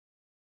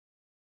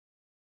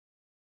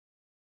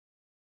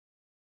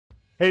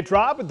Hey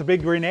Trop with the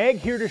Big Green Egg,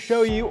 here to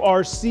show you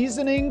our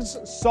seasonings,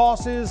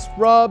 sauces,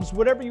 rubs,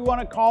 whatever you want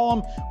to call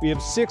them. We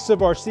have 6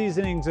 of our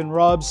seasonings and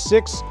rubs,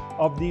 6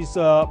 of these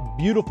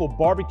beautiful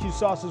barbecue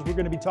sauces we're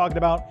going to be talking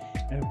about,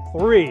 and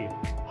 3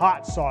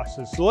 hot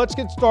sauces. So let's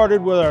get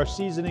started with our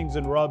seasonings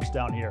and rubs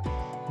down here.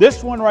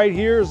 This one right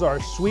here is our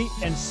sweet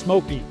and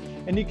smoky.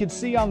 And you can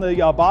see on the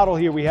bottle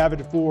here, we have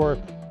it for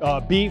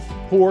beef,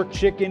 pork,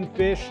 chicken,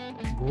 fish.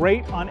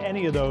 Great on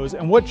any of those.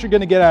 And what you're going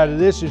to get out of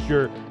this is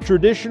your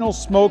traditional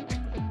smoked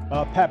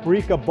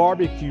paprika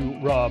barbecue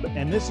rub.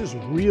 And this is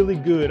really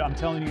good, I'm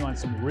telling you, on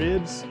some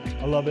ribs.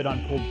 I love it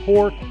on pulled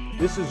pork.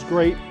 This is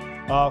great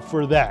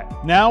for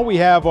that. Now we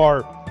have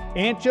our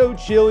ancho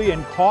chili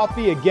and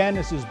coffee. Again,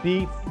 this is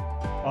beef,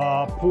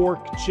 pork,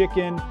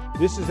 chicken.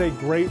 This is a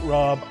great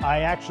rub.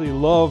 I actually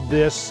love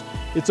this.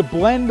 It's a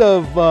blend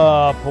of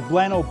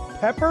poblano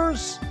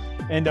peppers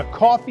and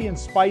coffee and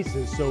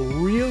spices, so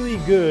really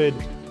good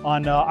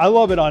on, I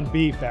love it on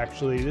beef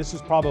actually. This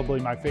is probably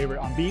my favorite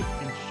on beef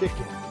and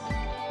chicken.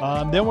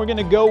 Then we're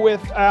gonna go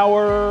with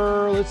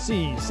our, let's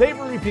see,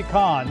 savory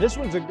pecan. This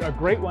one's a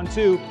great one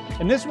too.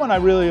 And this one I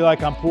really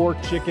like on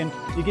pork, chicken.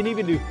 You can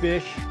even do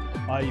fish.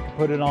 You can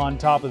put it on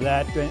top of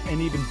that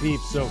and even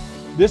beef. So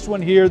this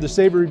one here, the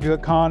savory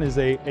pecan, is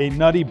a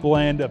nutty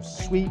blend of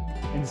sweet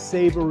and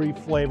savory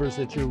flavors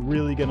that you're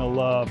really gonna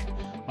love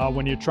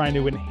when you're trying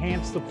to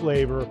enhance the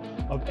flavor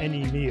of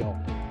any meal.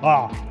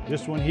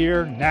 This one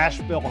here,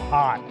 Nashville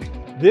Hot.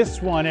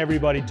 This one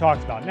everybody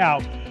talks about. Now,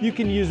 you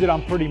can use it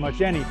on pretty much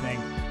anything,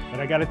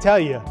 but I gotta tell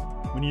you,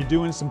 when you're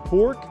doing some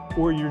pork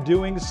or you're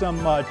doing some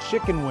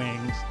chicken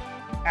wings,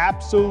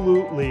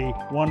 absolutely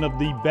one of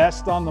the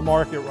best on the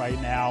market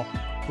right now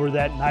for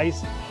that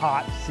nice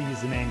hot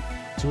seasoning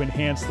to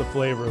enhance the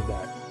flavor of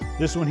that.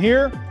 This one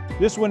here,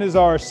 this one is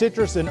our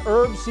citrus and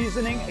herb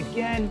seasoning.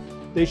 Again,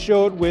 they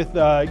show it with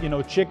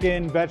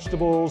chicken,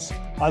 vegetables.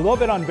 I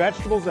love it on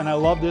vegetables, and I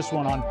love this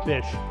one on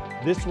fish.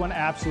 This one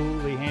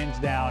absolutely, hands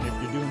down, if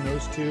you're doing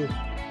those two,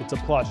 it's a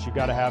plus. You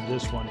gotta have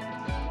this one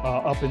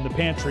up in the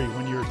pantry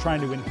when you're trying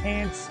to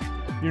enhance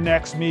your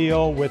next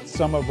meal with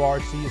some of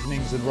our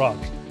seasonings and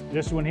rubs.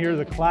 This one here,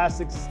 the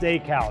classic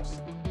steakhouse.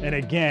 And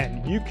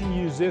again, you can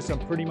use this on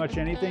pretty much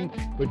anything,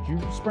 but you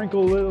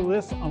sprinkle a little of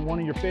this on one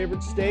of your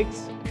favorite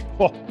steaks,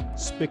 oh,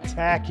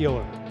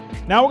 spectacular.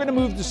 Now we're gonna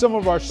move to some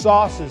of our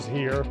sauces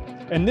here.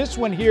 And this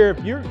one here,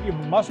 if you're a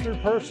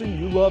mustard person,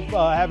 you love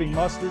having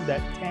mustard,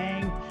 that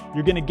tang,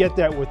 you're gonna get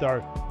that with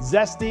our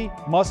zesty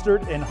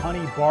mustard and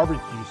honey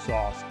barbecue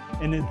sauce.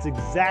 And it's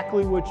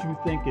exactly what you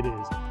think it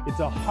is. It's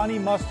a honey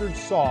mustard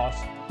sauce,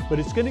 but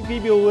it's gonna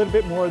give you a little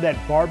bit more of that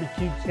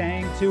barbecue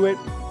tang to it.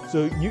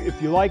 So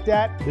if you like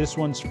that, this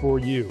one's for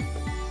you.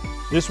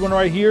 This one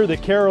right here, the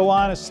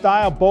Carolina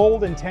style,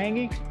 bold and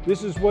tangy.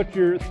 This is what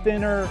your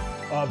thinner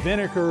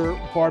vinegar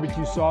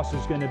barbecue sauce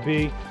is gonna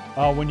be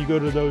when you go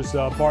to those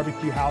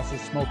barbecue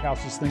houses, smoke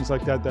houses, things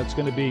like that. That's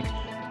gonna be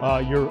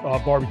your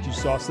barbecue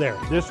sauce there.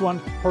 This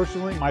one,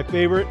 personally, my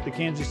favorite, the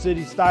Kansas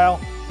City style,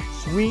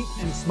 sweet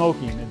and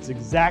smoky. And it's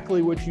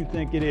exactly what you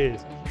think it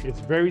is. It's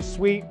very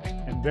sweet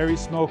and very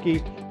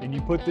smoky. And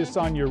you put this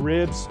on your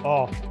ribs,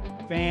 oh,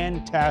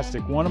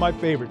 fantastic, one of my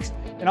favorites.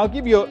 And I'll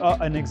give you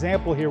an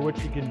example here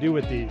what you can do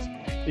with these.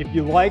 If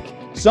you like,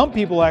 some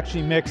people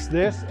actually mix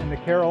this and the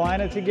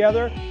Carolina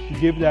together to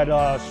give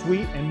that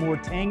sweet and more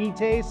tangy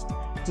taste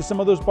to some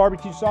of those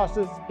barbecue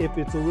sauces if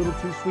it's a little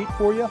too sweet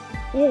for you.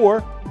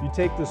 Or you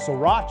take the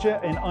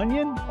sriracha and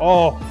onion,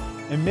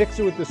 and mix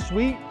it with the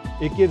sweet.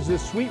 It gives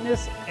this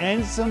sweetness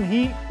and some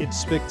heat. It's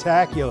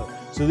spectacular.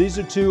 So these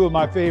are 2 of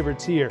my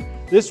favorites here.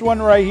 This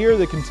one right here,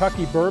 the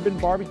Kentucky bourbon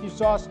barbecue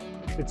sauce,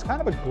 it's kind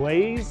of a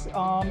glaze,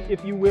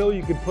 if you will.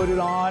 You can put it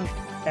on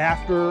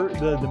after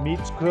the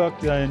meat's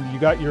cooked and you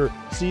got your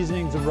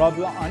seasonings and rubs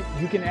on.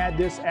 You can add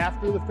this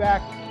after the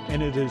fact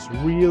and it is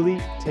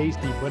really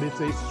tasty, but it's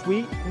a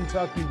sweet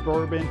Kentucky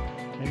bourbon.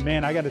 And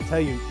man, I got to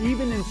tell you,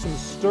 even in some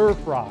stir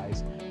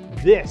fries,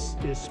 this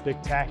is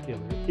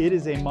spectacular. It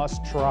is a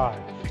must try,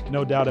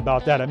 no doubt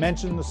about that. I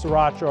mentioned the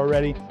sriracha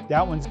already.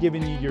 That one's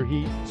giving you your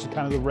heat. It's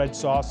kind of the red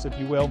sauce, if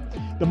you will.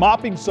 The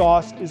mopping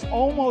sauce is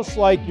almost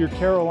like your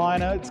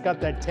Carolina. It's got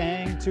that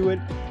tang to it.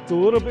 It's a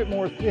little bit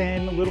more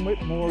thin, a little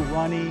bit more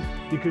runny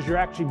because you're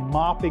actually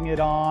mopping it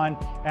on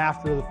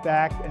after the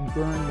fact and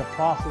during the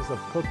process of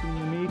cooking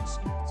your meats.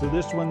 So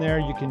this one there,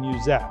 you can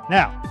use that.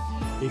 Now,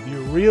 if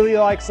you really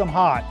like some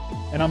hot,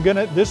 and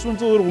this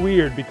one's a little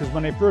weird because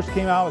when they first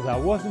came out with it, I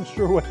wasn't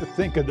sure what to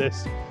think of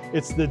this.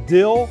 It's the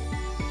dill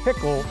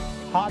pickle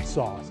hot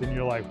sauce. And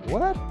you're like,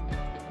 what?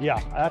 Yeah,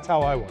 that's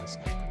how I was.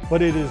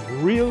 But it is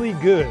really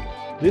good.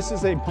 This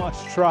is a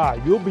must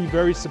try. You'll be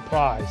very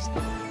surprised.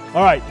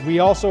 All right, we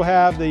also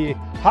have the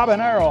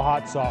habanero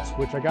hot sauce,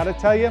 which I gotta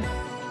tell you,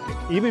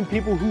 even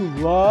people who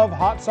love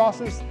hot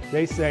sauces,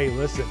 they say,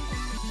 listen,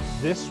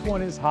 this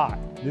one is hot.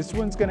 This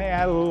one's gonna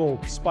add a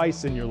little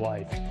spice in your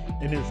life,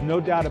 and there's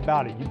no doubt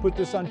about it. You put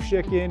this on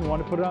chicken,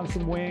 want to put it on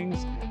some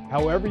wings,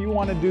 however you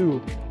want to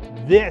do,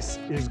 this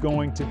is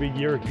going to be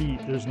your heat,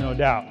 there's no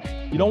doubt.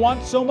 You don't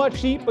want so much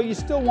heat, but you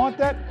still want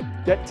that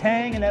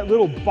tang and that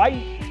little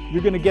bite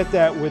You're gonna get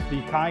that with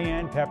the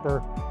cayenne pepper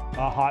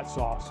hot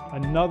sauce.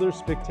 Another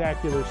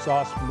spectacular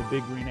sauce from the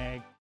Big Green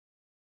Egg.